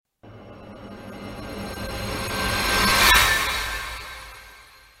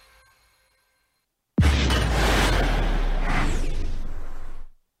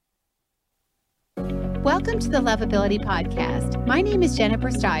Welcome to the Lovability Podcast. My name is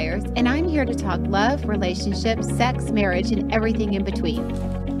Jennifer Stiers, and I'm here to talk love, relationships, sex, marriage, and everything in between.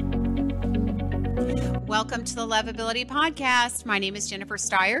 Welcome to the Lovability Podcast. My name is Jennifer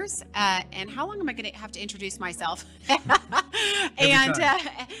Stiers, and how long am I going to have to introduce myself?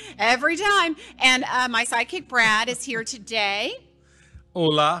 Every time. And my sidekick Brad is here today.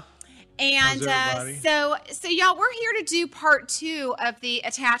 Hola. And so y'all, we're here to do part 2 of the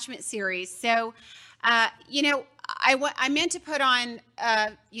attachment series. So, I meant to put on,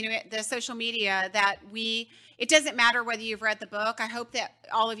 the social media that it doesn't matter whether you've read the book. I hope that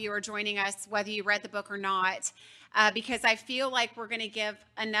all of you are joining us, whether you read the book or not, because I feel like we're going to give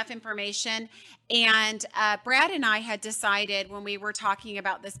enough information. And Brad and I had decided when we were talking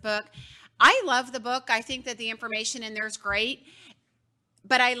about this book, I love the book. I think that the information in there is great.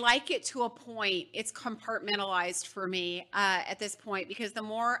 But I like it to a point. It's compartmentalized for me at this point, because the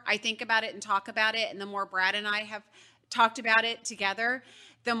more I think about it and talk about it, and the more Brad and I have talked about it together,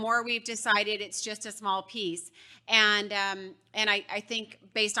 the more we've decided it's just a small piece. And I think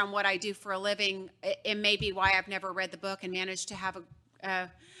based on what I do for a living, it may be why I've never read the book and managed to have a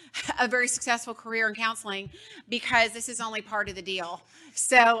very successful career in counseling, because this is only part of the deal.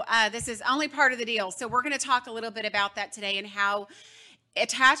 So this is only part of the deal. So we're going to talk a little bit about that today and how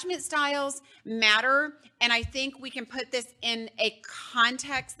attachment styles matter, and I think we can put this in a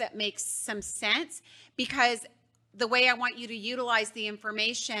context that makes some sense, because the way I want you to utilize the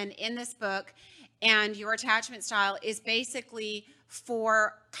information in this book and your attachment style is basically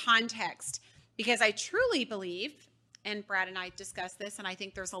for context, because I truly believe, and Brad and I discussed this, and I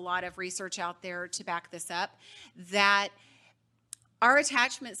think there's a lot of research out there to back this up, that our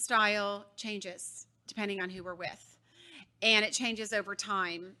attachment style changes depending on who we're with. And it changes over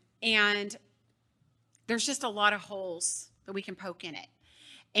time. And there's just a lot of holes that we can poke in it.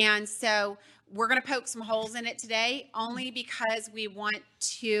 And so we're going to poke some holes in it today, only because we want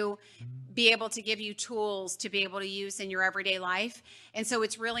to be able to give you tools to be able to use in your everyday life. And so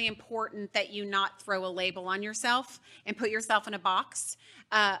it's really important that you not throw a label on yourself and put yourself in a box.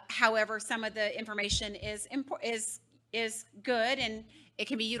 However, some of the information is good, and it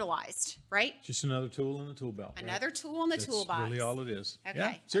can be utilized, right? Just another tool in the tool belt. Another tool in the toolbox. That's really all it is. Okay.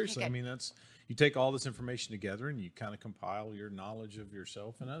 Yeah, seriously. Okay, I mean, you take all this information together and you kind of compile your knowledge of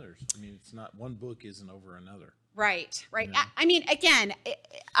yourself and others. I mean, it's not one book isn't over another. Right. You know? I mean, again,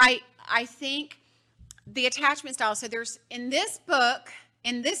 I think the attachment style. So there's in this book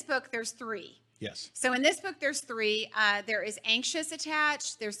there's 3. Yes. So in this book there's 3. There is anxious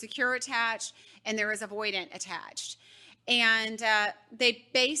attached, there's secure attached, and there is avoidant attached. And they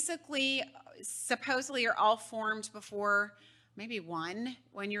basically supposedly are all formed before maybe 1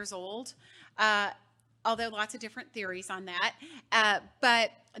 years old, although lots of different theories on that.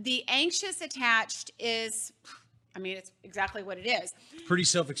 But the anxious attached is, I mean, it's exactly what it is. Pretty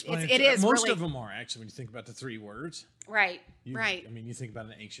self-explanatory. It is. Most really, of them are, actually, when you think about the 3 words. Right. I mean, you think about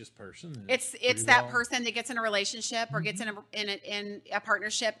an anxious person. It's that person that gets in a relationship or gets in a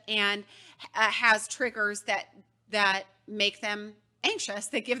partnership and has triggers that make them anxious,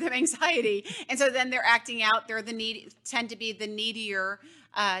 that give them anxiety. And so then they're acting out. They're tend to be the needier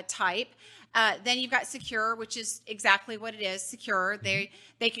type. Then you've got secure, which is exactly what it is. Secure.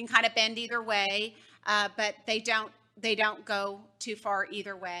 They can kind of bend either way, but they don't go too far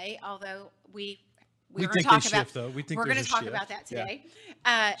either way. Although we're going to talk about, shift, though. We think we're going to talk shift. about that today.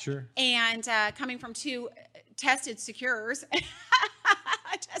 Yeah. Sure. And coming from 2 tested secures,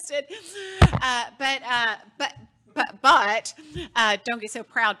 tested, but don't get so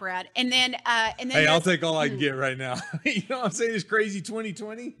proud, Brad. And then hey, I'll take all I can get right now. You know what I'm saying? It's crazy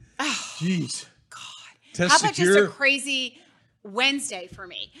 2020. Oh, jeez. God. Test How about secure? just a crazy Wednesday for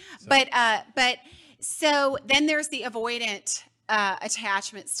me? So then there's the avoidant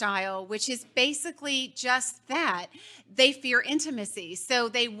attachment style, which is basically just that. They fear intimacy. So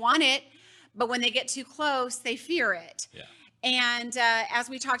they want it, but when they get too close, they fear it. Yeah. And as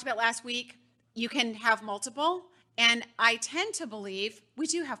we talked about last week, you can have multiple. And I tend to believe we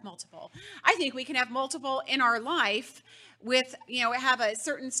do have multiple. I think we can have multiple in our life with, have a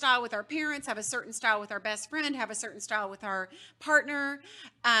certain style with our parents, have a certain style with our best friend, have a certain style with our partner.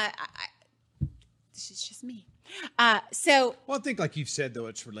 This is just me. Well, I think like you've said, though,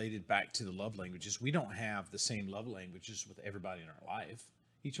 it's related back to the love languages. We don't have the same love languages with everybody in our life.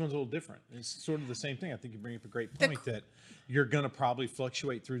 Each one's a little different. It's sort of the same thing. I think you bring up a great point that you're going to probably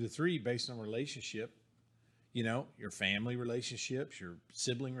fluctuate through the 3 based on relationship. Your family relationships, your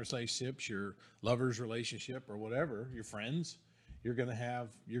sibling relationships, your lover's relationship, or whatever, your friends. You're going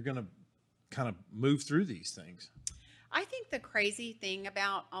to kind of move through these things. I think the crazy thing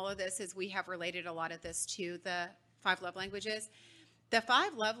about all of this is we have related a lot of this to the 5 love languages. The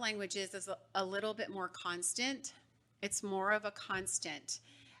 5 love languages is a little bit more constant. It's more of a constant,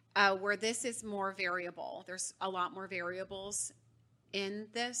 where this is more variable. There's a lot more variables in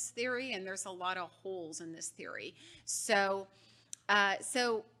this theory, and there's a lot of holes in this theory. So,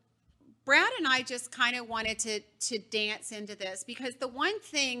 so Brad and I just kind of wanted to dance into this, because the one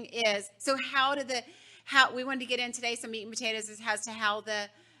thing is, so how we wanted to get in today, some meat and potatoes, is as to how the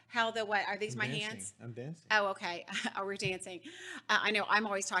what are these? I'm my dancing. hands? I'm dancing. Oh, okay. Oh, we're dancing. I know I'm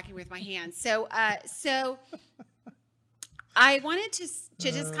always talking with my hands. So I wanted to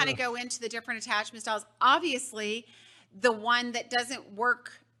just kind of go into the different attachment styles. Obviously, the one that doesn't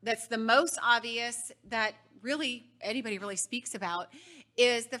work, that's the most obvious, that really anybody really speaks about,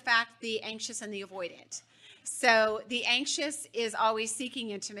 is the fact the anxious and the avoidant. So the anxious is always seeking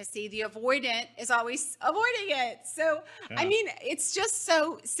intimacy. The avoidant is always avoiding it. So, yeah. I mean, it's just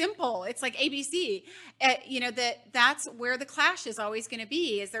so simple. It's like ABC. That's where the clash is always going to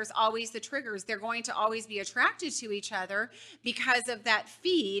be, is there's always the triggers. They're going to always be attracted to each other because of that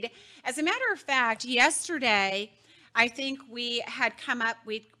feed. As a matter of fact, yesterday, I think we had come up,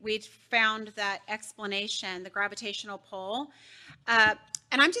 we'd found that explanation, the gravitational pull.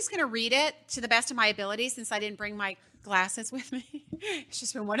 And I'm just going to read it to the best of my ability, since I didn't bring my glasses with me. It's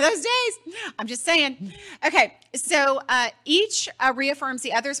just been one of those days. I'm just saying. Okay, so each reaffirms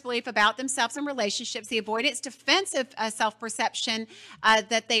the other's belief about themselves and relationships. The avoidance defensive self-perception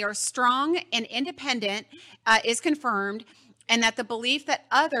that they are strong and independent is confirmed, and that the belief that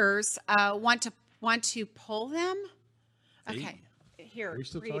others want to pull them. Okay, here. Are we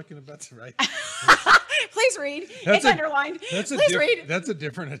still read. talking about the right? Please read. It's underlined. Please read. That's a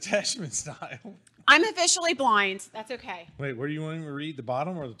different attachment style. I'm officially blind. That's okay. Wait, where do you want me to read? The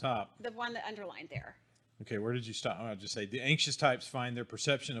bottom or the top? The one that underlined there. Okay, where did you stop? I'll just say the anxious types find their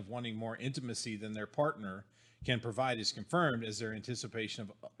perception of wanting more intimacy than their partner can provide is confirmed as their anticipation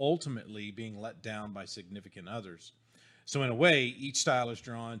of ultimately being let down by significant others. So in a way, each style is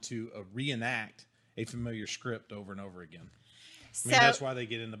drawn to reenact a familiar script over and over again. I mean, that's why they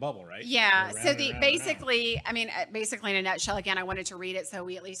get in the bubble, right? Yeah. So basically in a nutshell, again, I wanted to read it so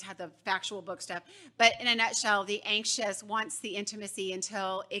we at least had the factual book stuff. But in a nutshell, the anxious wants the intimacy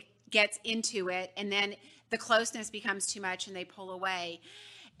until it gets into it, and then the closeness becomes too much and they pull away.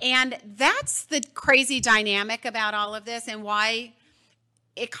 And that's the crazy dynamic about all of this, and why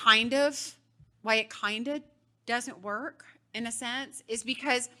it kind of doesn't work in a sense, is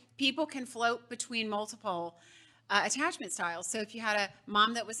because people can float between multiple attachment styles. So if you had a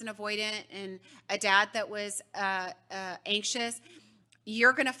mom that was an avoidant and a dad that was anxious,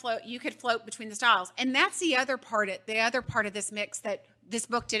 you could float between the styles. And that's the other part of this mix that this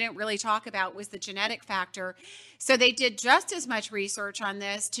book didn't really talk about, was the genetic factor. So they did just as much research on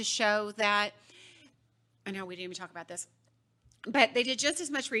this to show that, I know we didn't even talk about this, but they did just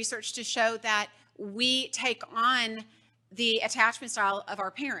as much research to show that we take on the attachment style of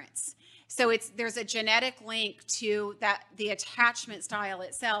our parents. So there's a genetic link to the attachment style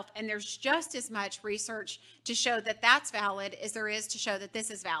itself, and there's just as much research to show that that's valid as there is to show that this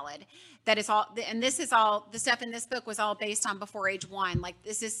is valid. That is all, and this is all, the stuff in this book was all based on before age 1. Like,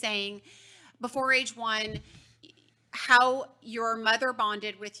 this is saying before age 1, how your mother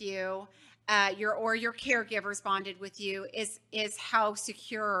bonded with you, your caregivers bonded with you is how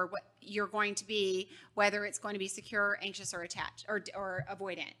secure what you're going to be, whether it's going to be secure, anxious, or attached, or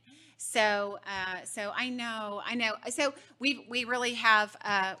avoidant. So I know. So we really have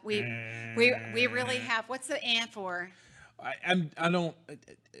we really have. What's the "and" for?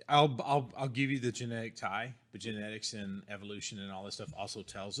 I'll give you the genetic tie, but genetics and evolution and all this stuff also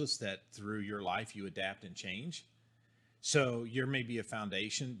tells us that through your life you adapt and change. So there may be a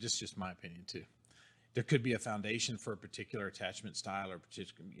foundation, just my opinion too. There could be a foundation for a particular attachment style, or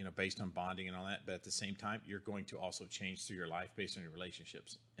based on bonding and all that. But at the same time, you're going to also change through your life based on your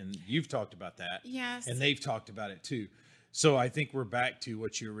relationships. And you've talked about that. Yes. And they've talked about it too. So I think we're back to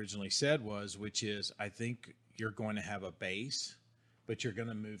what you originally said which is, I think you're going to have a base, but you're going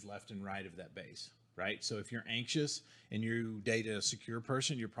to move left and right of that base, right? So if you're anxious and you date a secure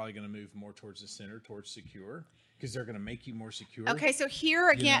person, you're probably going to move more towards the center, towards secure, because they're going to make you more secure. Okay, so here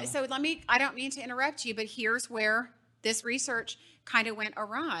again, so I don't mean to interrupt you, but here's where this research kind of went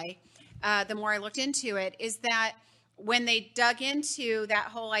awry. The more I looked into it, is that when they dug into that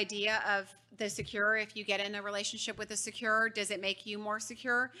whole idea of the secure, if you get in a relationship with a secure, does it make you more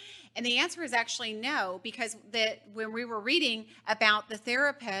secure? And the answer is actually no, because when we were reading about the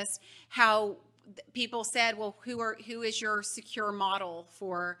therapist, how people said, well, who is your secure model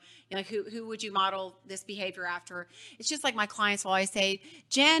for, who would you model this behavior after? It's just like my clients will always say,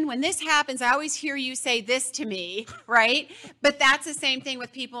 Jen, when this happens, I always hear you say this to me, right? But that's the same thing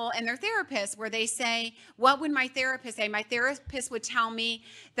with people and their therapists, where they say, what would my therapist say? My therapist would tell me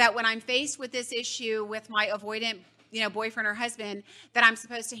that when I'm faced with this issue with my avoidant, boyfriend or husband, that I'm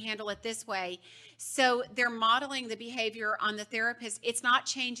supposed to handle it this way. So they're modeling the behavior on the therapist. It's not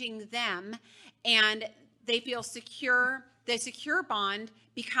changing them, and they feel secure. The secure bond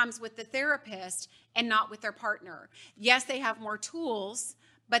becomes with the therapist and not with their partner. Yes, they have more tools,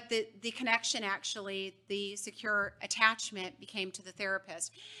 but the connection, actually, the secure attachment became to the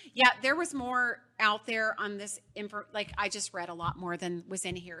therapist. Yeah, there was more out there on this I just read a lot more than was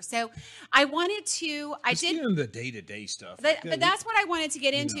in here. So I wanted to, Just get into the day-to-day stuff. But that's what I wanted to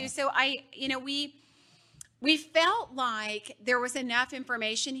get into. So we felt like there was enough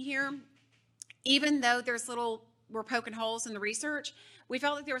information here, even though we're poking holes in the research. We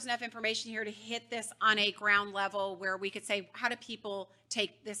felt like there was enough information here to hit this on a ground level where we could say, how do people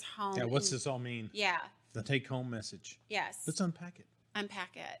take this home? Yeah, what's this all mean? Yeah. The take-home message. Yes. Let's unpack it.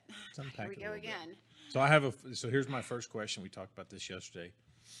 Unpack it. Let's unpack it. Here we go again. So here's my first question. We talked about this yesterday.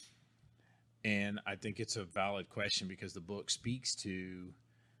 And I think it's a valid question because the book speaks to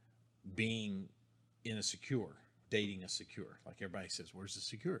being in a secure, dating a secure. Like everybody says, where's the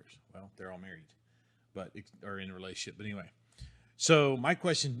secures? Well, they're all married, or in a relationship. But anyway, so my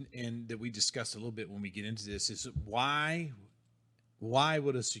question, and that we discussed a little bit when we get into this, is why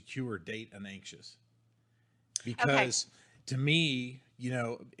would a secure date an anxious? Because to me,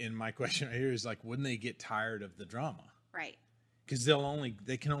 and my question right here is like, wouldn't they get tired of the drama? Right. Because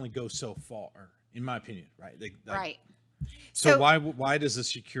they can only go so far, in my opinion, right? Right. So why does a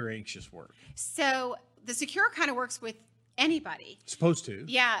secure anxious work? So the secure kind of works with anybody. It's supposed to.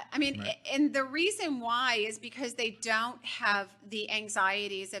 Yeah. I mean, right. And the reason why is because they don't have the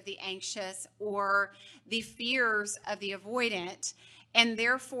anxieties of the anxious or the fears of the avoidant, and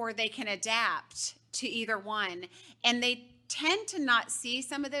therefore they can adapt to either one. And they tend to not see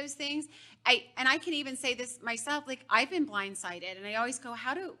some of those things. I can even say this myself, like I've been blindsided, and I always go,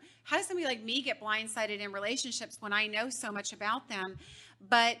 how does somebody like me get blindsided in relationships when I know so much about them?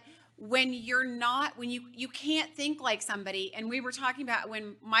 But when you can't think like somebody, and we were talking about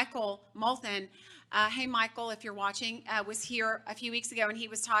when Michael Moulton, hey Michael, if you're watching, was here a few weeks ago, and he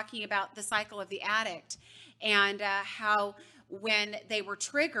was talking about the cycle of the addict, and how when they were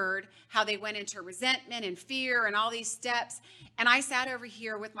triggered, how they went into resentment and fear and all these steps. And I sat over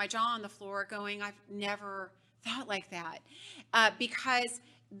here with my jaw on the floor going, I've never thought like that, because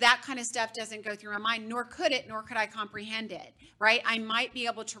that kind of stuff doesn't go through my mind, nor could I comprehend it, right? I might be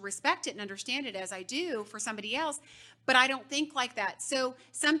able to respect it and understand it as I do for somebody else, but I don't think like that. So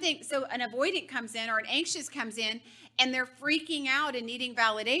an avoidant comes in or an anxious comes in and they're freaking out and needing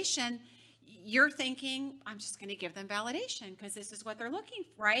validation. You're thinking, I'm just going to give them validation because this is what they're looking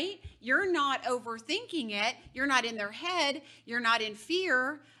for, right? You're not overthinking it. You're not in their head. You're not in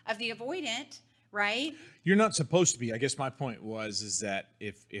fear of the avoidant, right? You're not supposed to be. I guess my point is that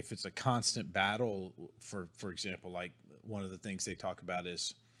if it's a constant battle, for example, like one of the things they talk about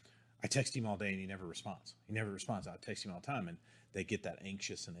is, I text him all day and he never responds. I text him all the time, and they get that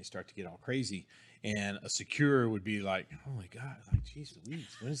anxious and they start to get all crazy. And a secure would be like, oh my God, like, geez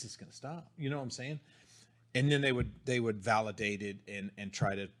Louise, when is this going to stop? You know what I'm saying? And then they would validate it and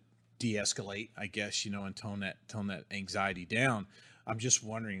try to de-escalate, I guess, and tone that anxiety down. I'm just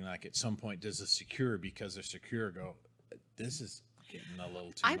wondering, like, at some point, does a secure, because they're secure, go, this is getting a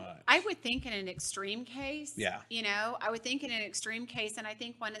little too much? I would think in an extreme case. Yeah. I would think in an extreme case. And I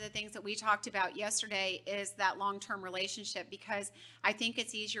think one of the things that we talked about yesterday is that long-term relationship, because I think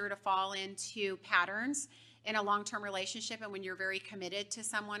it's easier to fall into patterns in a long-term relationship. And when you're very committed to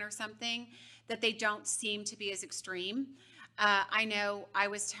someone or something, that they don't seem to be as extreme. I know I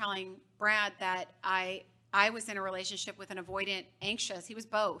was telling Brad that I was in a relationship with an avoidant anxious. He was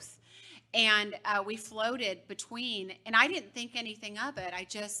both. And we floated between, and I didn't think anything of it. I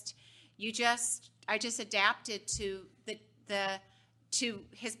just adapted to to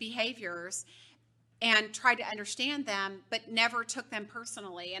his behaviors and tried to understand them, but never took them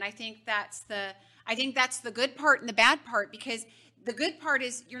personally. And I think that's the good part and the bad part, because the good part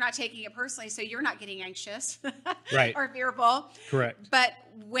is you're not taking it personally, so you're not getting anxious right. or fearful. Correct. But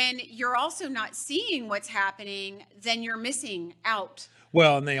when you're also not seeing what's happening, then you're missing out.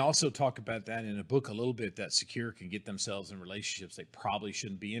 Well, and they also talk about that in a book a little bit, that secure can get themselves in relationships they probably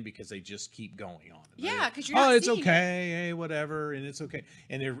shouldn't be in because they just keep going on. Yeah, because you're not it's seeing okay, hey, whatever, and it's okay.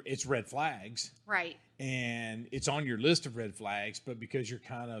 And it's red flags. Right. and it's on your list of red flags, but because you're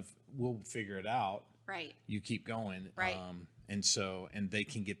kind of, we'll figure it out. Right. You keep going. Right. And they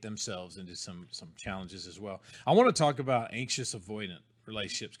can get themselves into some challenges as well. I want to talk about anxious avoidant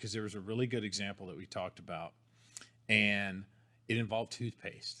relationships because there was a really good example that we talked about, and it involved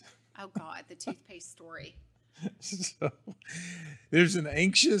toothpaste. Oh God, the toothpaste story. So there's an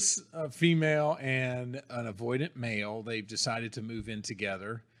anxious female and an avoidant male. They've decided to move in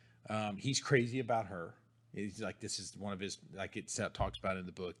together. He's crazy about her. He's like, this is one of his, like it talks about in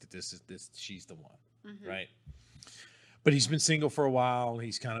the book, that she's the one, right? But he's been single for a while.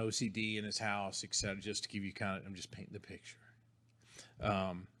 He's kind of OCD in his house, etc. Just to give you kind of, I'm just painting the picture.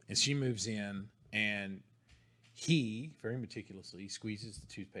 And she moves in, and he very meticulously squeezes the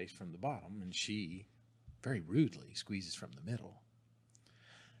toothpaste from the bottom, and she very rudely squeezes from the middle.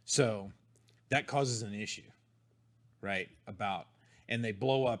 So that causes an issue, right? And they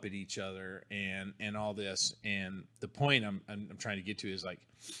blow up at each other and all this. And the point I'm trying to get to is like,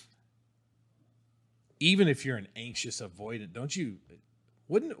 even if you're an anxious avoidant,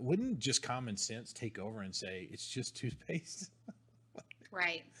 wouldn't just common sense take over and say it's just toothpaste?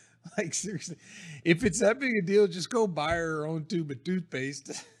 Right. Like, seriously, if it's that big a deal, just go buy her own tube of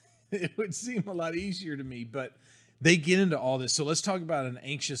toothpaste. It would seem a lot easier to me, but they get into all this. So let's talk about an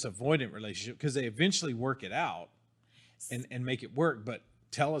anxious avoidant relationship, because they eventually work it out and make it work. But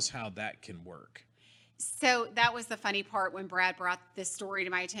tell us how that can work. So that was the funny part when Brad brought this story to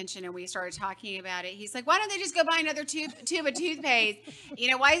my attention and we started talking about it. He's like, why don't they just go buy another tube of toothpaste?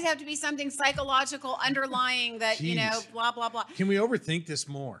 Why does it have to be something psychological underlying that, Jeez. Blah, blah, blah. Can we overthink this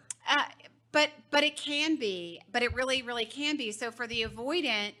more? But it can be, but it really, really can be. So for the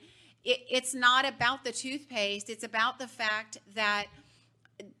avoidant, it's not about the toothpaste. It's about the fact that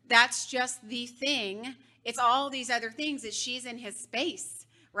that's just the thing. It's all these other things that she's in his space.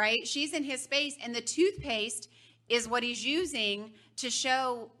 Right? She's in his space, and the toothpaste is what he's using to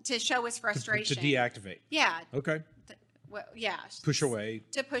show his frustration. To deactivate. Yeah. Okay. Yeah. Push away.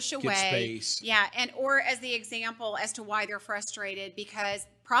 To push away. Get space. Yeah. Or as the example as to why they're frustrated, because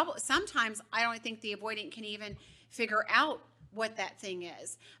sometimes I don't think the avoidant can even figure out what that thing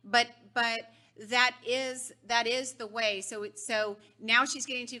is. But that is the way. So now she's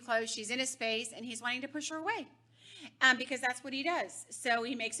getting too close. She's in his space, and he's wanting to push her away. Because that's what he does. So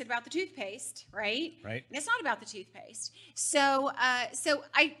he makes it about the toothpaste, right? Right. And it's not about the toothpaste. So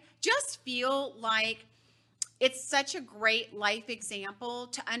I just feel like it's such a great life example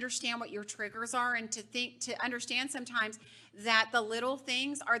to understand what your triggers are, and to understand sometimes that the little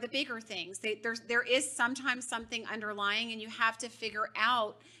things are the bigger things. There is sometimes something underlying, and you have to figure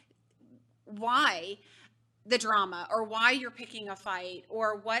out why the drama, or why you're picking a fight,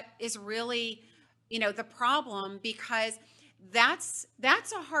 or what is really the problem, because that's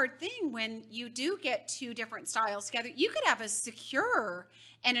a hard thing when you do get two different styles together. You could have a secure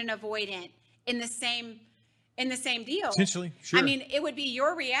and an avoidant in the same deal. Potentially, sure. I mean, it would be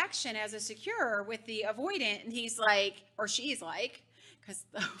your reaction as a secure with the avoidant, and he's like, or she's like, because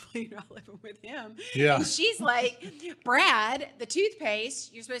hopefully you're not living with him. Yeah. And she's like, Brad, the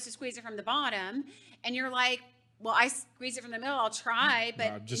toothpaste, you're supposed to squeeze it from the bottom, and you're like, well, I squeeze it from the middle. I'll try, but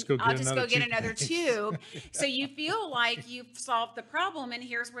I'll just go get another tube. So you feel like you've solved the problem, and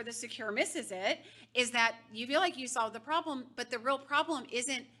here's where the secure misses it, is that you feel like you solved the problem, but the real problem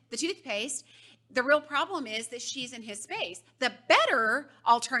isn't the toothpaste. The real problem is that she's in his space. The better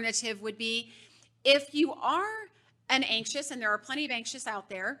alternative would be, if you are an anxious, and there are plenty of anxious out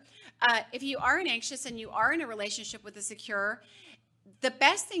there, if you are an anxious and you are in a relationship with a secure, the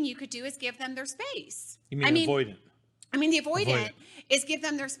best thing you could do is give them their space. You mean avoidant? I mean, the avoidant is give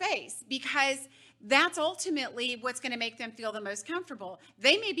them their space, because that's ultimately what's going to make them feel the most comfortable.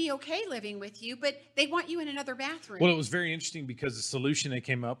 They may be okay living with you, but they want you in another bathroom. Well, it was very interesting, because the solution they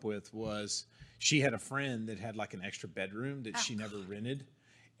came up with was, she had a friend that had like an extra bedroom that she never rented,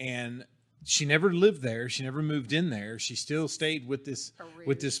 and she never lived there. She never moved in there. She still stayed with this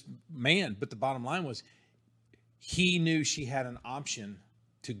man. But the bottom line was, he knew she had an option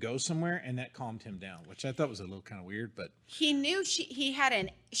to go somewhere, and that calmed him down, which I thought was a little kind of weird. But he knew she had an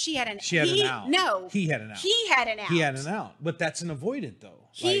out. No, he had an out. He had an out. He had an out. But that's an avoidant, though.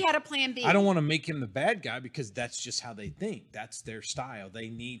 He had a plan B. I don't want to make him the bad guy, because that's just how they think. That's their style. They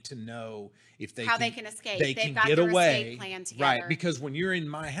need to know if they can escape. They've got get away, escape plan together. Right? Because when you're in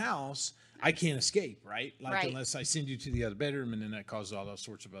my house, I can't escape, right? Unless I send you to the other bedroom, and then that causes all those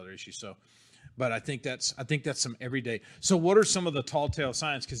sorts of other issues. So. But I think that's some everyday. So what are some of the tall tale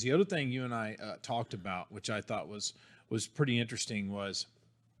signs? Because the other thing you and I talked about, which I thought was pretty interesting, was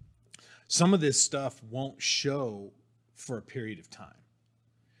some of this stuff won't show for a period of time,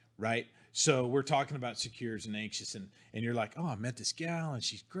 right? So we're talking about secures and anxious, and you're like, oh, I met this gal and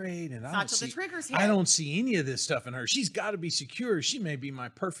she's great, and Not till the triggers hit. I don't see any of this stuff in her. She's got to be secure. She may be my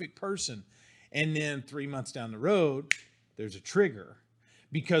perfect person. And then 3 months down the road, there's a trigger,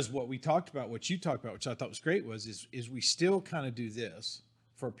 because what you talked about, which I thought was great, is we still kind of do this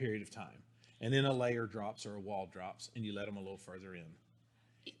for a period of time, and then a layer drops or a wall drops, and you let them a little further in,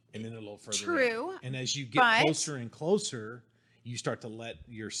 and then a little further. True. In. And as you get closer and closer, you start to let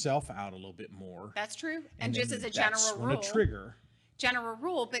yourself out a little bit more. That's true. And just as a general rule. That's when a trigger. General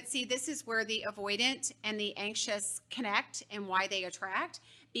rule. But see, this is where the avoidant and the anxious connect and why they attract,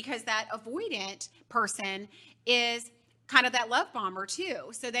 because that avoidant person is kind of that love bomber too.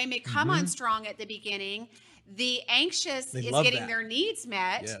 So they may come on strong at the beginning. The anxious is getting their needs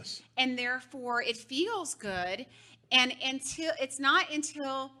met. Yes. And therefore it feels good. And it's not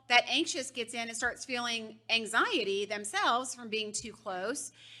until that anxious gets in and starts feeling anxiety themselves from being too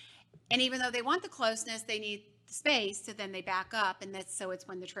close. And even though they want the closeness, they need the space. So then they back up. And it's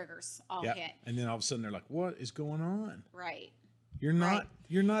when the triggers all hit. And then all of a sudden they're like, what is going on? Right. You're not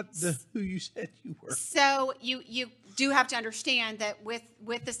who you said you were. So you do have to understand that with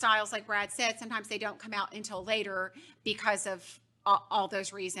the styles, like Brad said, sometimes they don't come out until later because of all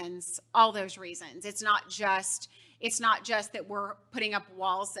those reasons. It's not just that we're putting up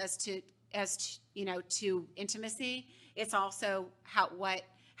walls as to intimacy. It's also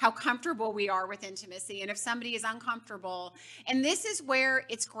how comfortable we are with intimacy. And if somebody is uncomfortable, and this is where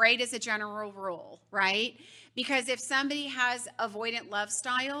it's great as a general rule, right? Because if somebody has avoidant love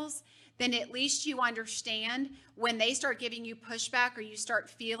styles, then at least you understand when they start giving you pushback, or you start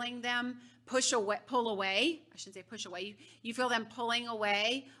feeling them pull away. I shouldn't say push away. You feel them pulling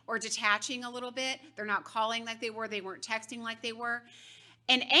away or detaching a little bit. They're not calling like they were. They weren't texting like they were.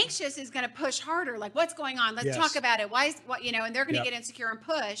 And anxious is going to push harder. Like, what's going on? Let's talk about it. And they're going to get insecure and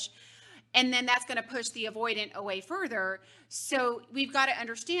push. And then that's going to push the avoidant away further. So we've got to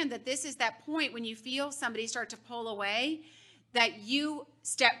understand that this is that point when you feel somebody start to pull away, that you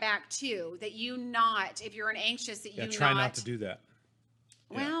step back too, that if you're an anxious, that try not to do that.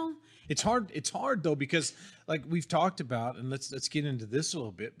 Well, it's hard though, because like we've talked about, and let's get into this a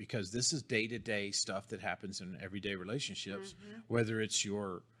little bit, because this is day-to-day stuff that happens in everyday relationships, whether it's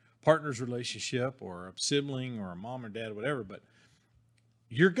your partner's relationship or a sibling or a mom or dad or whatever, but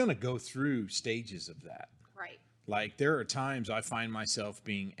you're going to go through stages of that. Right. Like there are times I find myself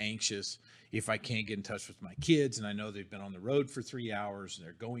being anxious if I can't get in touch with my kids, and I know they've been on the road for 3 hours and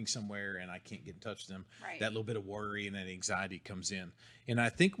they're going somewhere and I can't get in touch with them. Right. That little bit of worry and that anxiety comes in. And I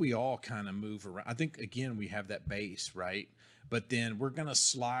think we all kind of move around. I think, again, we have that base, right? But then we're going to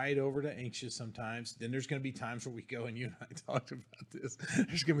slide over to anxious sometimes. Then there's going to be times where we go, and you and I talked about this.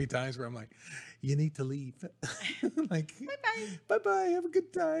 There's going to be times where I'm like, you need to leave. Like, bye-bye. Have a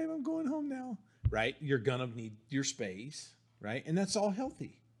good time. I'm going home now. Right? You're going to need your space, right? And that's all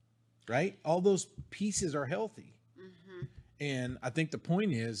healthy, right? All those pieces are healthy. Mm-hmm. And I think the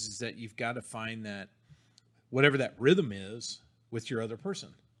point is that you've got to find that whatever that rhythm is with your other person,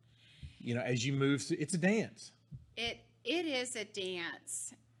 as you move through, it's a dance. It is a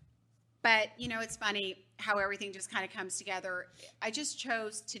dance, but it's funny how everything just kind of comes together. I just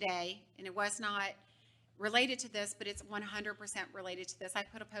chose today, and it was not related to this, but it's 100% related to this. I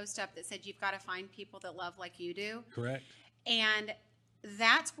put a post up that said, you've got to find people that love like you do. Correct. And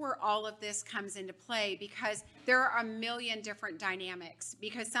that's where all of this comes into play, because there are a million different dynamics.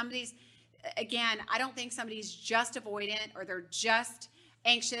 Because I don't think somebody's just avoidant, or they're just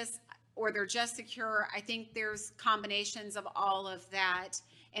anxious, or they're just secure. I think there's combinations of all of that,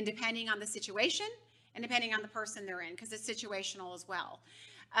 and depending on the situation and depending on the person they're in, because it's situational as well.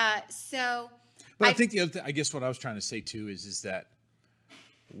 But I think the other thing, I guess what I was trying to say too, is that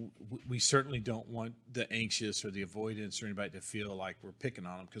we certainly don't want the anxious or the avoidance or anybody to feel like we're picking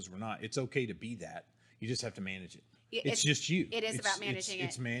on them, because we're not. It's okay to be that. You just have to manage it. It's just you. It is about managing it.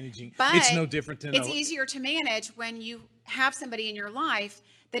 It's managing. But it's no different than it's easier to manage when you have somebody in your life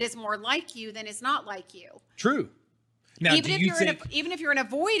that is more like you than is not like you. True. Now, even if you're an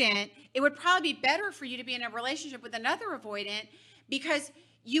avoidant, it would probably be better for you to be in a relationship with another avoidant, because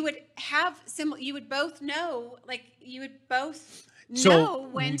you would both know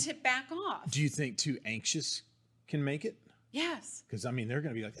when to back off. Do you think too anxious can make it? Yes. Because they're going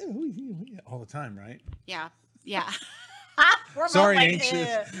to be like, all the time, right? Yeah. Yeah. Sorry,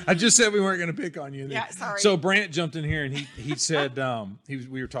 anxious. I just said we weren't going to pick on you. Yeah, sorry. So Brant jumped in here and he said,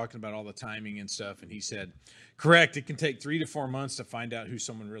 we were talking about all the timing and stuff, and he said, correct, it can take 3 to 4 months to find out who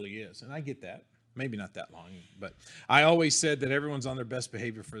someone really is. And I get that. Maybe not that long, but I always said that everyone's on their best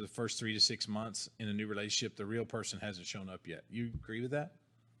behavior for the first 3 to 6 months in a new relationship. The real person hasn't shown up yet. You agree with that?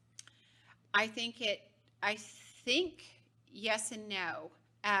 I think yes and no.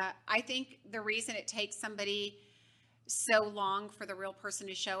 I think the reason it takes somebody so long for the real person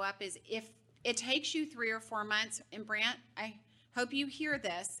to show up is if it takes you 3 or 4 months. And Brant, I hope you hear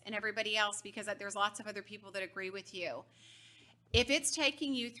this, and everybody else, because there's lots of other people that agree with you. If it's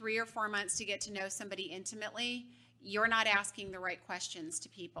taking you 3 or 4 months to get to know somebody intimately, you're not asking the right questions to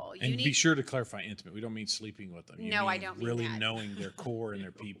people. And be sure to clarify intimate. We don't mean sleeping with them. No, I don't mean really that. knowing their core and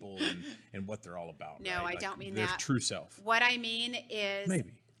their people and what they're all about. No, right? I don't mean their that. True self. What I mean is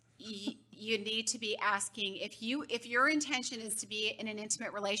maybe you need to be asking, if your intention is to be in an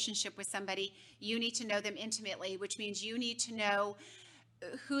intimate relationship with somebody, you need to know them intimately, which means you need to know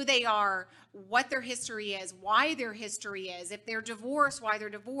who they are, what their history is, why their history is, if they're divorced, why they're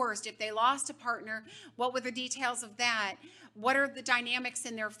divorced, if they lost a partner, what were the details of that, what are the dynamics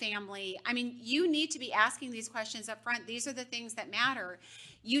in their family. I mean, you need to be asking these questions up front. These are the things that matter.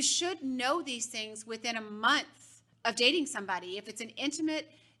 You should know these things within a month of dating somebody. If it's an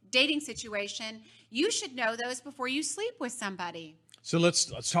intimate dating situation, you should know those before you sleep with somebody. So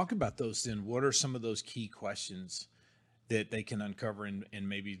let's talk about those then. What are some of those key questions that they can uncover and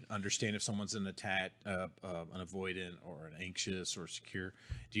maybe understand if someone's an avoidant or an anxious or secure?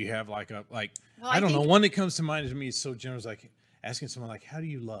 Do you have I don't know. One that comes to mind to me is so general, like asking someone like, how do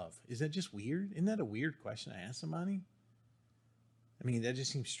you love? Is that just weird? Isn't that a weird question to ask somebody? I mean, that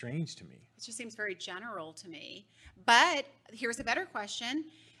just seems strange to me. It just seems very general to me. But here's a better question.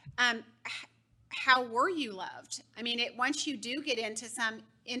 How were you loved? I mean, once you do get into some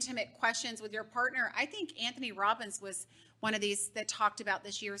intimate questions with your partner, I think Anthony Robbins was one of these that talked about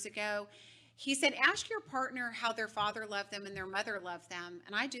this years ago. He said, ask your partner how their father loved them and their mother loved them.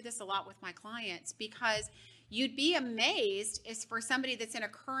 And I do this a lot with my clients, because you'd be amazed is for somebody that's in a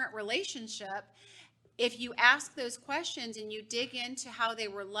current relationship, if you ask those questions and you dig into how they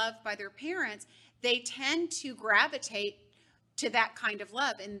were loved by their parents, they tend to gravitate to that kind of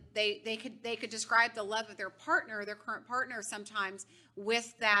love. And they could describe the love of their partner, their current partner, sometimes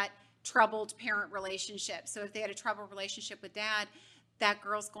with that troubled parent relationship. So if they had a troubled relationship with dad, that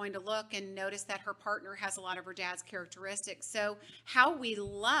girl's going to look and notice that her partner has a lot of her dad's characteristics. So how we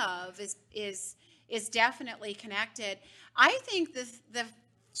love is definitely connected. I think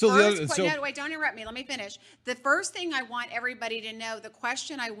wait, don't interrupt me. Let me finish. The first thing I want everybody to know, the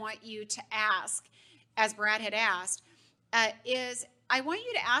question I want you to ask, as Brad had asked, is I want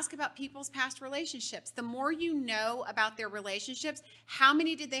you to ask about people's past relationships. The more you know about their relationships, how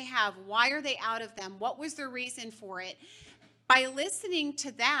many did they have? Why are they out of them? What was their reason for it? By listening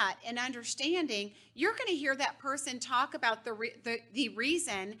to that and understanding, you're going to hear that person talk about the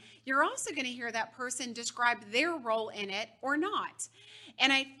reason. You're also going to hear that person describe their role in it or not.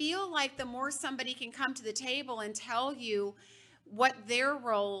 And I feel like the more somebody can come to the table and tell you what their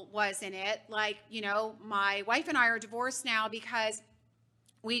role was in it, like, my wife and I are divorced now because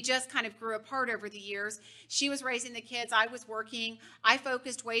we just kind of grew apart over the years. She was raising the kids. I was working. I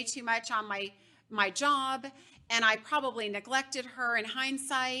focused way too much on my job, and I probably neglected her in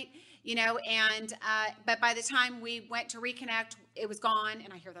hindsight, but by the time we went to reconnect, it was gone.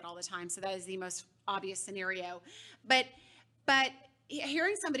 And I hear that all the time. So that is the most obvious scenario. But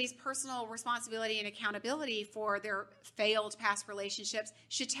hearing somebody's personal responsibility and accountability for their failed past relationships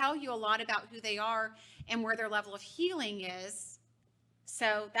should tell you a lot about who they are and where their level of healing is.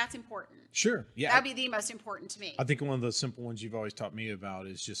 So that's important. Sure. Yeah. That'd be the most important to me. I think one of the simple ones you've always taught me about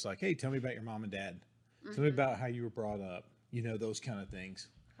is just like, hey, tell me about your mom and dad. Mm-hmm. Tell me about how you were brought up, those kind of things.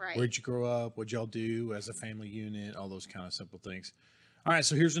 Right. Where'd you grow up? What'd y'all do as a family unit? All those kind of simple things. All right.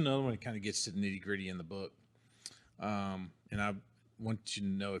 So here's another one that kind of gets to the nitty gritty in the book. And I want you to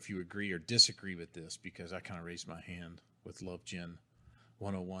know if you agree or disagree with this, because I kind of raised my hand with Love Jenn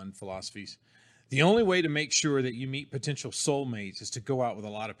 101 philosophies. The only way to make sure that you meet potential soulmates is to go out with a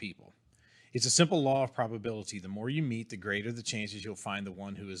lot of people. It's a simple law of probability. The more you meet, the greater the chances you'll find the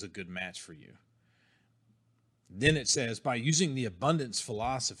one who is a good match for you. Then it says, by using the abundance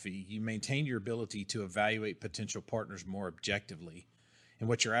philosophy, you maintain your ability to evaluate potential partners more objectively. And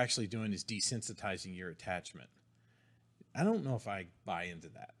what you're actually doing is desensitizing your attachment. I don't know if I buy into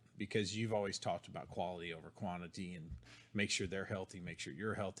that, because you've always talked about quality over quantity and make sure they're healthy, make sure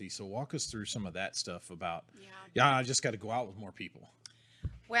you're healthy. So walk us through some of that stuff about, I just got to go out with more people.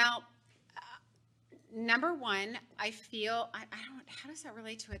 Well, Number one, I feel I don't. How does that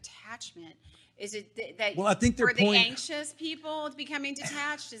relate to attachment? Is it that Well, I think their for the point- anxious people becoming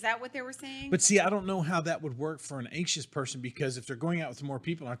detached? Is that what they were saying? But see, I don't know how that would work for an anxious person, because if they're going out with more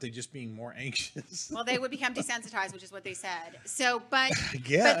people, aren't they just being more anxious? Well, they would become desensitized, which is what they said. So, but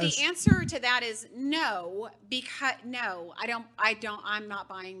guess. the answer to that is no, because no, I'm not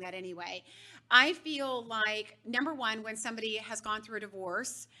buying that anyway. I feel like, number one, when somebody has gone through a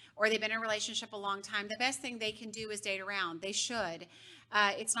divorce or they've been in a relationship a long time, the best thing they can do is date around. They should.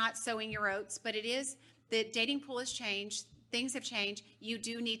 It's not sowing your oats, but it is. The dating pool has changed. Things have changed. You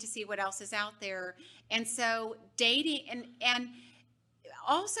do need to see what else is out there. And so dating and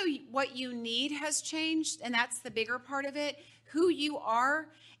also what you need has changed, and that's the bigger part of it. Who you are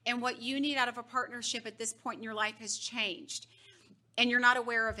and what you need out of a partnership at this point in your life has changed, and you're not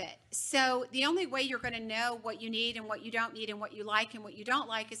aware of it. So the only way you're going to know what you need and what you don't need and what you like and what you don't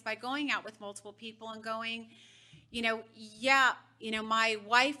like is by going out with multiple people and going, my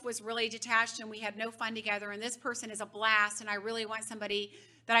wife was really detached and we had no fun together, and this person is a blast, and I really want somebody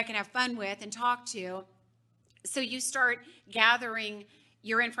that I can have fun with and talk to. So you start gathering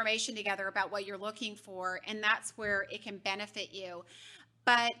your information together about what you're looking for, and that's where it can benefit you.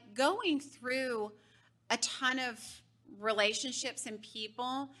 But going through a ton of relationships and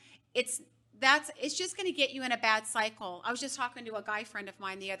people, it's just going to get you in a bad cycle. I was just talking to a guy friend of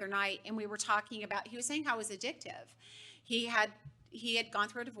mine the other night, and we were talking about, he was saying how it was addictive. He had gone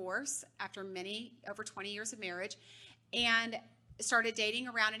through a divorce after over 20 years of marriage, and started dating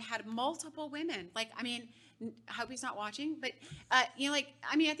around and had multiple women. I hope he's not watching, but I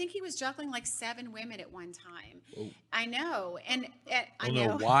think he was juggling like 7 women at one time. Oh. I know. And I don't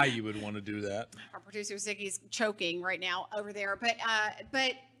know why you would want to do that. Our producer Ziggy's choking right now over there, but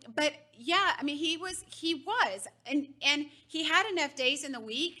yeah, he was, and he had enough days in the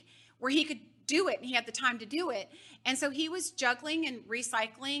week where he could do it, and he had the time to do it. And so he was juggling and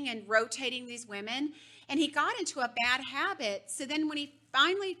recycling and rotating these women, and he got into a bad habit. So then when he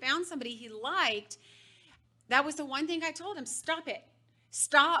finally found somebody he liked, that was the one thing I told him: stop it.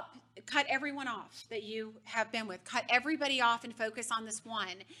 Stop. Cut everyone off that you have been with. Cut everybody off and focus on this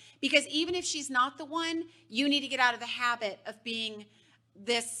one. Because even if she's not the one, you need to get out of the habit of being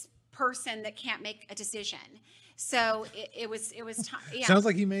this person that can't make a decision. So it was time. Yeah. Sounds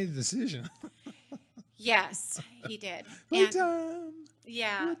like he made a decision. Yes, he did. Time.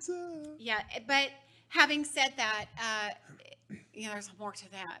 Yeah. What's up? Yeah. But having said that, there's more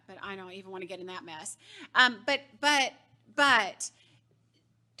to that, but I don't even want to get in that mess. But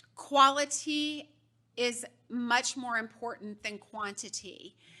quality is much more important than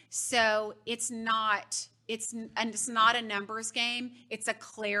quantity. So it's not a numbers game. It's a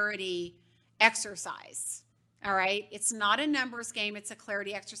clarity exercise. All right. It's not a numbers game. It's a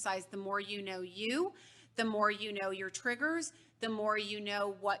clarity exercise. The more you know you, the more you know your triggers, the more you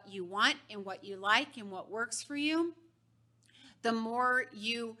know what you want and what you like and what works for you. The more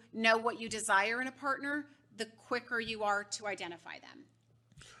you know what you desire in a partner, the quicker you are to identify them.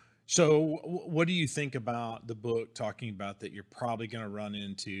 So what do you think about the book talking about that you're probably going to run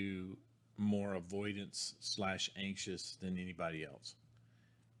into more avoidance / anxious than anybody else?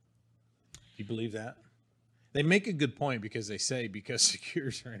 Do you believe that? They make a good point because they say because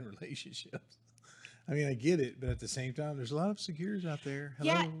secures are in relationships. I get it, but at the same time, there's a lot of secures out there.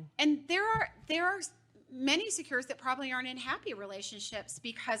 Hello. Yeah, and there are many secures that probably aren't in happy relationships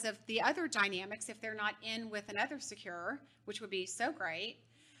because of the other dynamics. If they're not in with another secure, which would be so great.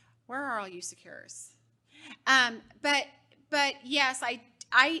 Where are all you secures? But yes,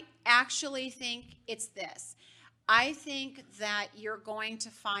 I actually think it's this. I think that you're going to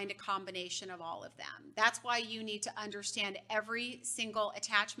find a combination of all of them. That's why you need to understand every single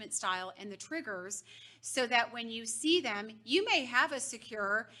attachment style and the triggers, so that when you see them, you may have a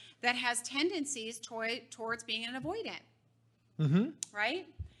secure that has tendencies towards being an avoidant. Mm-hmm. Right?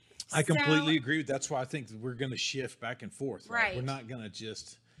 I completely agree. That's why I think we're going to shift back and forth. Right. We're not going to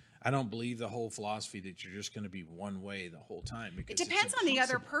just... I don't believe the whole philosophy that you're just going to be one way the whole time. Because it depends on the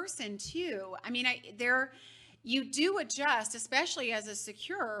other person too. You do adjust, especially as a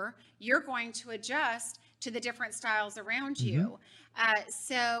secure, you're going to adjust to the different styles around you.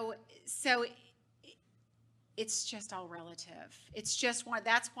 So it's just all relative. It's just one.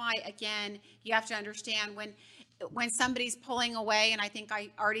 That's why, again, you have to understand when somebody's pulling away, and I think I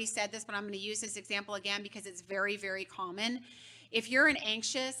already said this, but I'm going to use this example again because it's very, very common. If you're an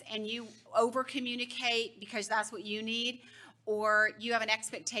anxious and you over communicate because that's what you need, or you have an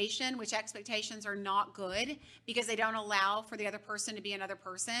expectation, which expectations are not good because they don't allow for the other person to be another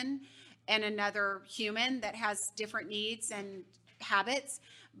person and another human that has different needs and habits.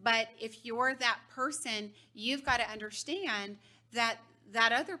 But if you're that person, you've got to understand that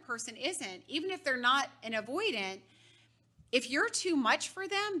that other person isn't. Even if they're not an avoidant, if you're too much for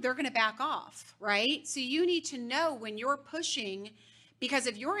them, they're going to back off, right? So you need to know when you're pushing because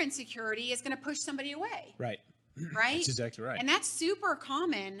of your insecurity is going to push somebody away. Right. Right? That's exactly right. And that's super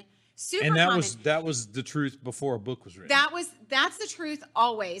common. And that was the truth before a book was written. That's the truth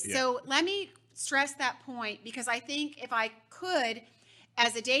always. Yeah. So let me stress that point because I think if I could,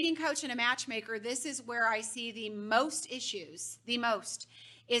 as a dating coach and a matchmaker, this is where I see the most issues. The most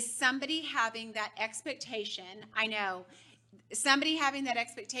is somebody having that expectation. I know. Somebody having that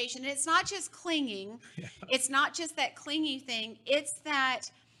expectation. And it's not just clinging. Yeah. It's not just that clingy thing. It's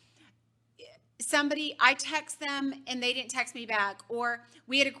that somebody, I text them and they didn't text me back. Or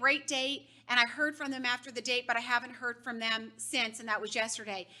we had a great date and I heard from them after the date, but I haven't heard from them since. And that was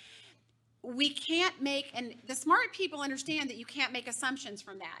yesterday. We can't make, and the smart people understand that you can't make assumptions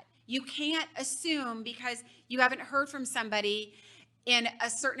from that. You can't assume because you haven't heard from somebody in a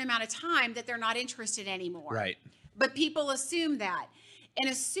certain amount of time that they're not interested anymore. Right. But people assume that.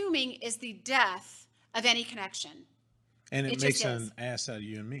 And assuming is the death of any connection. And it makes an ass out of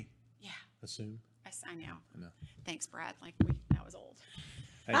you and me. Yeah. Assume. Yes, I know. I know. Thanks, Brad. That was old.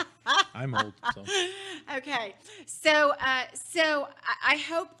 Hey, I'm old. So. Okay. So I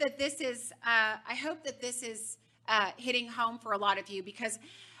hope that this is hitting home for a lot of you because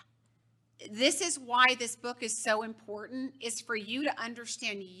this is why this book is so important, is for you to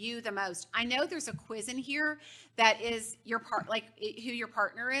understand you the most. I know there's a quiz in here that is who your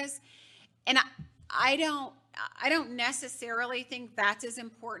partner is. And I don't necessarily think that's as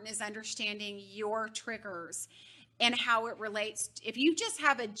important as understanding your triggers and how it relates. If you just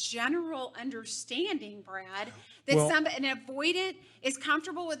have a general understanding, Brad, that an avoidant is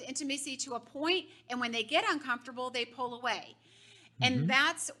comfortable with intimacy to a point, and when they get uncomfortable, they pull away. And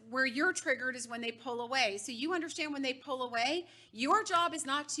that's where you're triggered, is when they pull away. So you understand when they pull away, your job is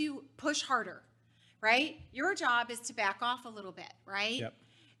not to push harder, right? Your job is to back off a little bit, right? Yep.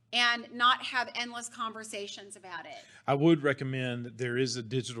 And not have endless conversations about it. I would recommend that there is a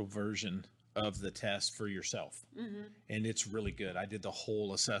digital version of the test for yourself. And it's really good. I did the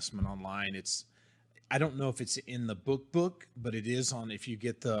whole assessment online. I don't know if it's in the book, but it is on, if you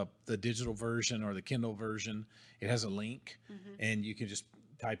get the digital version or the Kindle version, it has a link and you can just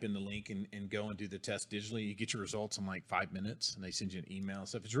type in the link and go and do the test digitally. You get your results in like 5 minutes and they send you an email and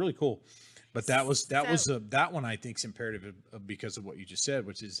stuff. It's really cool. But that one I think is imperative because of what you just said,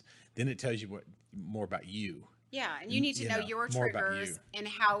 which is then it tells you more about you. Yeah. And you need to know your triggers and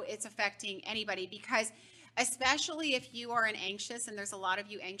how it's affecting anybody, because especially if you are an anxious, and there's a lot of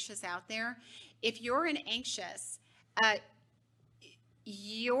you anxious out there, if you're an anxious,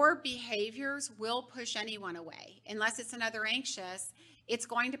 your behaviors will push anyone away. Unless it's another anxious, it's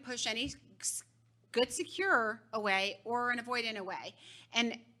going to push any good secure away or an avoidant away.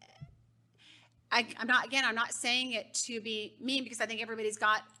 And I'm not saying it to be mean, because I think everybody's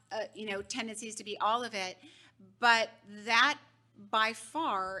got, tendencies to be all of it. But that by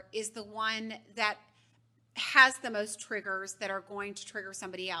far is the one that has the most triggers that are going to trigger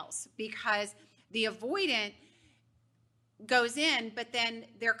somebody else, because the avoidant goes in, but then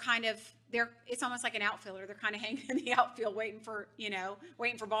it's almost like an outfielder. They're kind of hanging in the outfield waiting for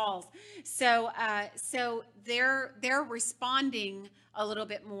balls. So they're responding a little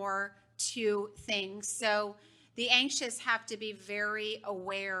bit more to things. So the anxious have to be very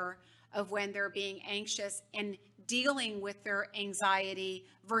aware of when they're being anxious and dealing with their anxiety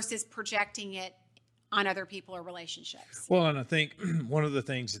versus projecting it on other people or relationships. Well, and I think one of the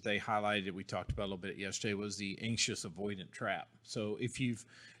things that they highlighted that we talked about a little bit yesterday was the anxious avoidant trap. So if you've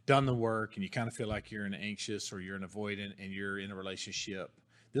done the work and you kind of feel like you're an anxious or you're an avoidant and you're in a relationship,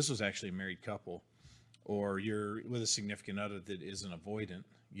 this was actually a married couple, or you're with a significant other that is an avoidant,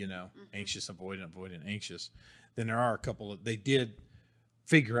 anxious, avoidant, anxious, then there are a couple they did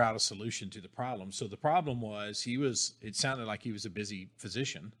figure out a solution to the problem. So the problem was it sounded like he was a busy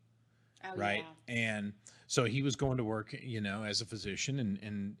physician. Oh, right. Yeah. And so he was going to work, as a physician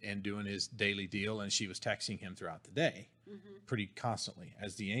and doing his daily deal. And she was texting him throughout the day pretty constantly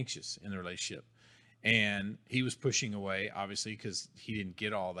as the anxious in the relationship. And he was pushing away, obviously, because he didn't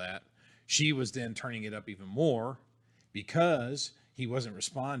get all that. She was then turning it up even more because he wasn't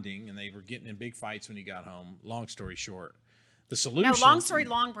responding, and they were getting in big fights when he got home. Long story short, the solution. No, long story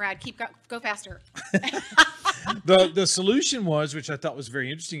long, Brad. Go faster. The solution was, which I thought was very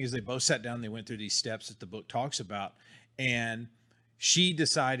interesting, is they both sat down. They went through these steps that the book talks about, and she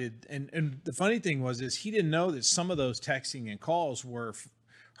decided. And the funny thing is he didn't know that some of those texting and calls were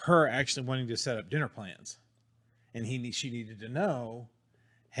her actually wanting to set up dinner plans. and she needed to know,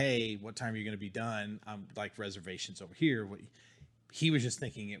 hey, what time are you going to be done? I'm like reservations over here. He was just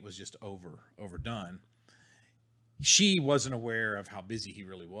thinking it was just overdone. She wasn't aware of how busy he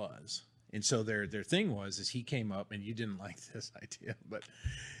really was. And so their thing is he came up, and you didn't like this idea, but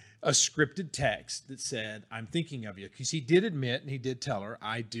a scripted text that said, I'm thinking of you. Because he did admit, and he did tell her,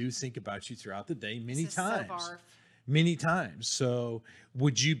 I do think about you throughout the day many times. So many times. So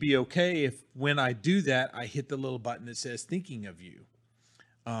would you be okay if when I do that, I hit the little button that says thinking of you?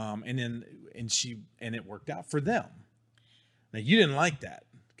 And it worked out for them. Now you didn't like that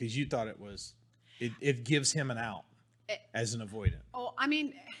because you thought it gives him an out as an avoidant. Oh, I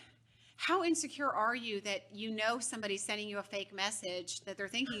mean, how insecure are you that somebody's sending you a fake message that they're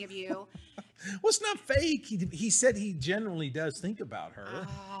thinking of you? Well, it's not fake. He said he generally does think about her.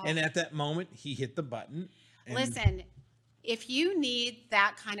 Oh. And at that moment, he hit the button. Listen, if you need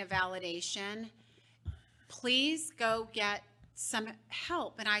that kind of validation, please go get some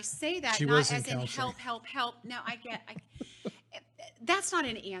help. And I say that not as in help. No, that's not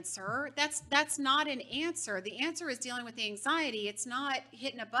an answer. That's not an answer. The answer is dealing with the anxiety. It's not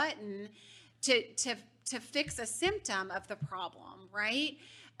hitting a button to fix a symptom of the problem, right?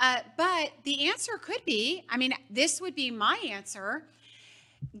 But the answer could be, this would be my answer.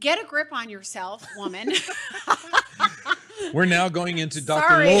 Get a grip on yourself, woman. We're now going into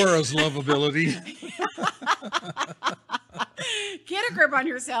Dr. Laura's lovability. Get a grip on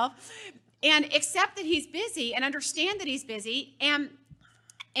yourself and accept that he's busy and understand that he's busy.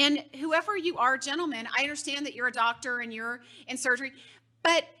 And whoever you are, gentlemen, I understand that you're a doctor and you're in surgery,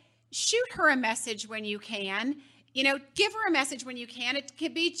 but shoot her a message when you can. Give her a message when you can. It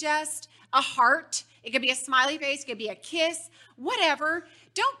could be just a heart. It could be a smiley face. It could be a kiss, whatever.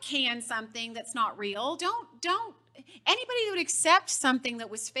 Don't can something that's not real. Don't anybody that would accept something that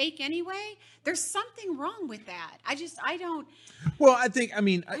was fake anyway, there's something wrong with that. I don't. Well, I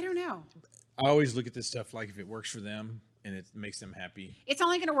don't know. I always look at this stuff like if it works for them and it makes them happy. It's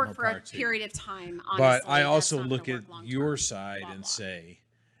only going to work for a period of time, honestly. But I also look at your side and say,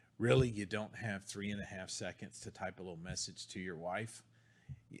 really, you don't have 3.5 seconds to type a little message to your wife?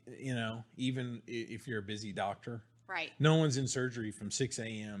 Even if you're a busy doctor. Right. No one's in surgery from 6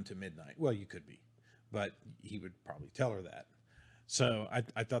 a.m. to midnight. Well, you could be, but he would probably tell her that. So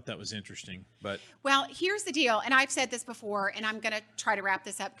I thought that was interesting. Well, here's the deal, and I've said this before, and I'm going to try to wrap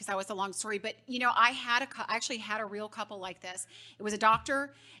this up because that was a long story. But I actually had a real couple like this. It was a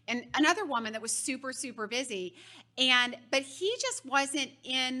doctor and another woman that was super, super busy, but he just wasn't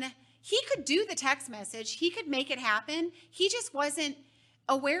in. He could do the text message. He could make it happen. He just wasn't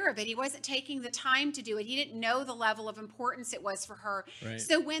aware of it. He wasn't taking the time to do it. He didn't know the level of importance it was for her. Right.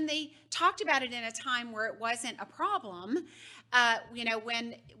 So when they talked about it in a time where it wasn't a problem,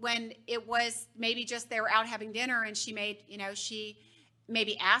 when it was maybe just they were out having dinner and she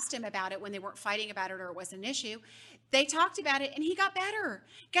maybe asked him about it when they weren't fighting about it or it wasn't an issue. They talked about it and he got better.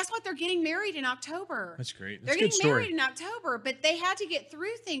 Guess what? They're getting married in October. That's great. They're getting married in October, but they had to get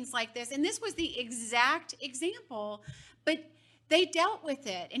through things like this. And this was the exact example, but they dealt with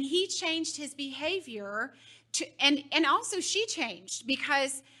it, and he changed his behavior and also she changed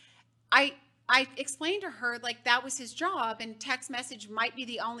because I explained to her like that was his job and text message might be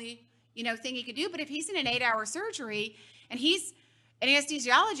the only, thing he could do. But if he's in an 8-hour surgery and he's an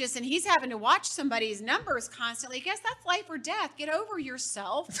anesthesiologist and he's having to watch somebody's numbers constantly, I guess that's life or death. Get over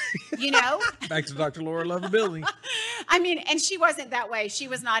yourself, Back to Dr. Laura lovability. And she wasn't that way. She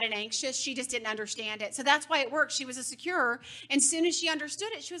was not an anxious. She just didn't understand it. So that's why it worked. She was a secure. And as soon as she understood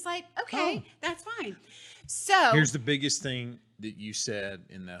it, she was like, okay, that's fine. So here's the biggest thing that you said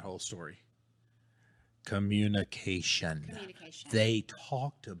in that whole story. Communication. They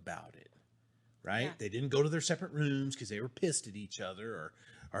talked about it, right? Yeah. They didn't go to their separate rooms because they were pissed at each other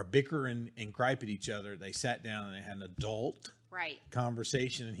or bicker and gripe at each other. They sat down and they had an adult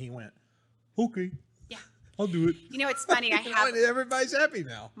conversation, and he went, okay. Yeah. I'll do it. It's funny. Everybody's happy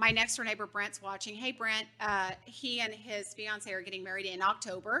now. My next door neighbor, Brent's watching. Hey, Brent, he and his fiance are getting married in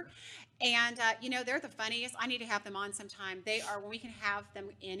October. And, they're the funniest. I need to have them on sometime. They are, when we can have them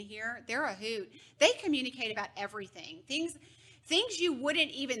in here, they're a hoot. They communicate about everything. Things you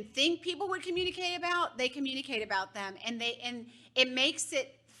wouldn't even think people would communicate about, they communicate about them. And it makes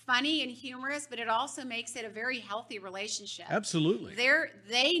it funny and humorous, but it also makes it a very healthy relationship. Absolutely.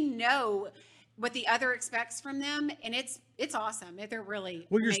 They know what the other expects from them, and it's awesome. They're really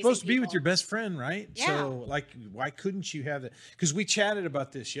you're supposed to be with your best friend, right? Yeah. So why couldn't you have that? Because we chatted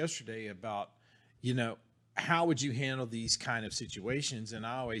about this yesterday about how would you handle these kind of situations, and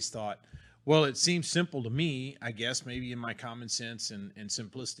I always thought, well, it seems simple to me, I guess, maybe in my common sense and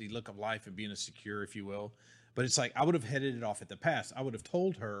simplicity look of life and being a secure, if you will, But it's like, I would have headed it off at the pass. I would have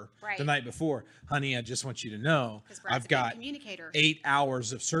told her Right. the night before, honey, I just want you to know, 'Cause Brad's a I've big got communicator. 8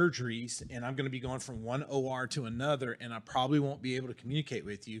 hours of surgeries and I'm going to be going from one OR to another. And I probably won't be able to communicate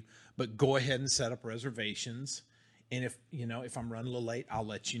with you, but go ahead and set up reservations. And if I'm running a little late, I'll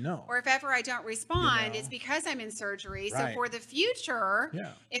let you know. Or if ever I don't respond, You know? it's because I'm in surgery. So Right. for the future,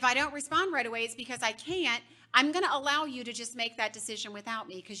 Yeah. if I don't respond right away, it's because I can't. I'm going to allow you to just make that decision without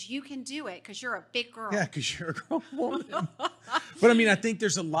me because you can do it because you're a big girl. Yeah, because you're a grown woman. But I mean, I think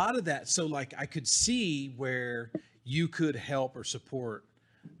there's a lot of that. So like I could see where you could help or support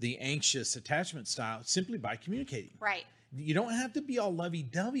the anxious attachment style simply by communicating. Right. You don't have to be all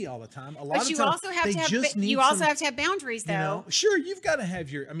lovey-dovey all the time. A lot But of you times also have they to have just need you also some, have to have boundaries though. you know, sure, you've got to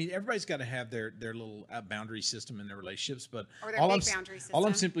have everybody's got to have their little boundary system in their relationships. But Or their all big I'm, boundary all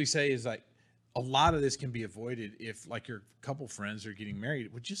I'm system. simply saying is like a lot of this can be avoided if like your couple friends are getting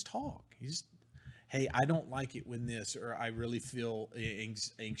married. Well, just talk. You just, hey, I don't like it when this, or I really feel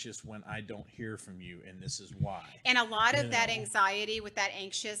anxious when I don't hear from you, and this is why. And a lot of You that know. anxiety with that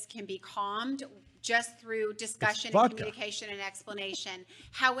anxious can be calmed just through discussion and vodka. communication and explanation.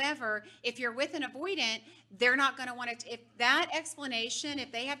 However, if you're with an avoidant, they're not going to want to, if that explanation,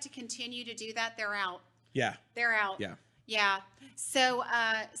 if they have to continue to do that, they're out. Yeah. They're out. Yeah. Yeah. So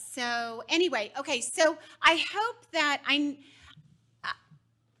anyway, okay. So I hope that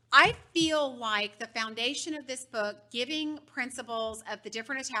I feel like the foundation of this book, giving principles of the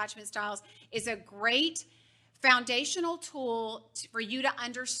different attachment styles, is a great foundational tool for you to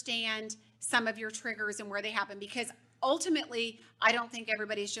understand some of your triggers and where they happen. Because ultimately, I don't think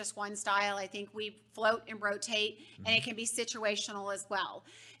everybody's just one style. I think we float and rotate, and it can be situational as well.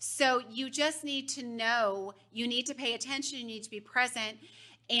 So you just need to know, you need to pay attention, you need to be present,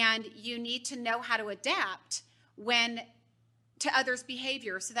 and you need to know how to adapt to others'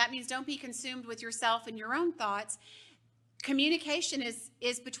 behavior. So that means don't be consumed with yourself and your own thoughts. Communication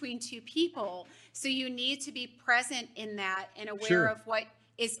is between two people. So you need to be present in that and aware Sure. of what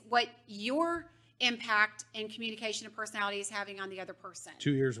your impact in communication and personality is having on the other person.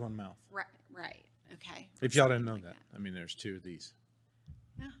 2 ears, 1 mouth. Right. Okay. If y'all didn't know Something that. like I mean, there's 2 of these.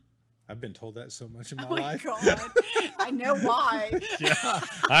 Yeah. I've been told that so much in my Oh my life. God. I know why. Yeah,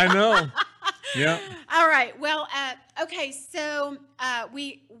 I know. Yeah. All right. Well, okay. So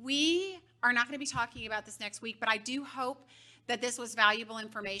we are not going to be talking about this next week, but I do hope that this was valuable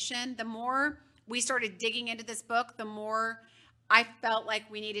information. The more we started digging into this book, the more I felt like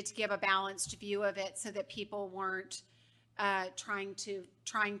we needed to give a balanced view of it so that people weren't trying to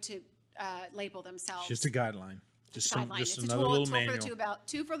label themselves. Just a guideline. Just Guideline. just It's a another tool, little tool manual. for the tool belt.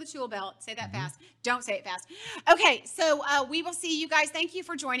 2 for the tool belt. Say that fast. Don't say it fast. Okay, so we will see you guys. Thank you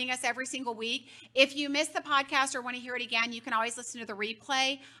for joining us every single week. If you missed the podcast or want to hear it again, you can always listen to the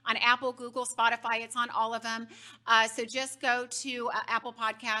replay on Apple, Google, Spotify. It's on all of them. So just go to Apple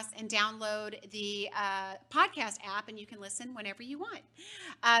Podcasts and download the podcast app, and you can listen whenever you want.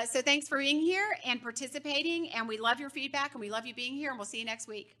 So thanks for being here and participating, and we love your feedback, and we love you being here, and we'll see you next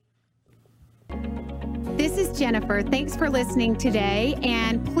week. This is Jennifer. Thanks for listening today,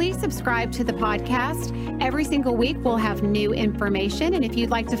 and please subscribe to the podcast. Every single week we'll have new information, and if you'd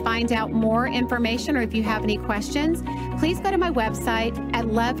like to find out more information or if you have any questions, please go to my website at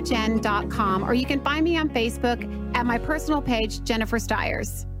lovejen.com, or you can find me on Facebook at my personal page, Jennifer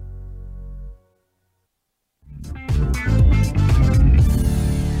Stiers.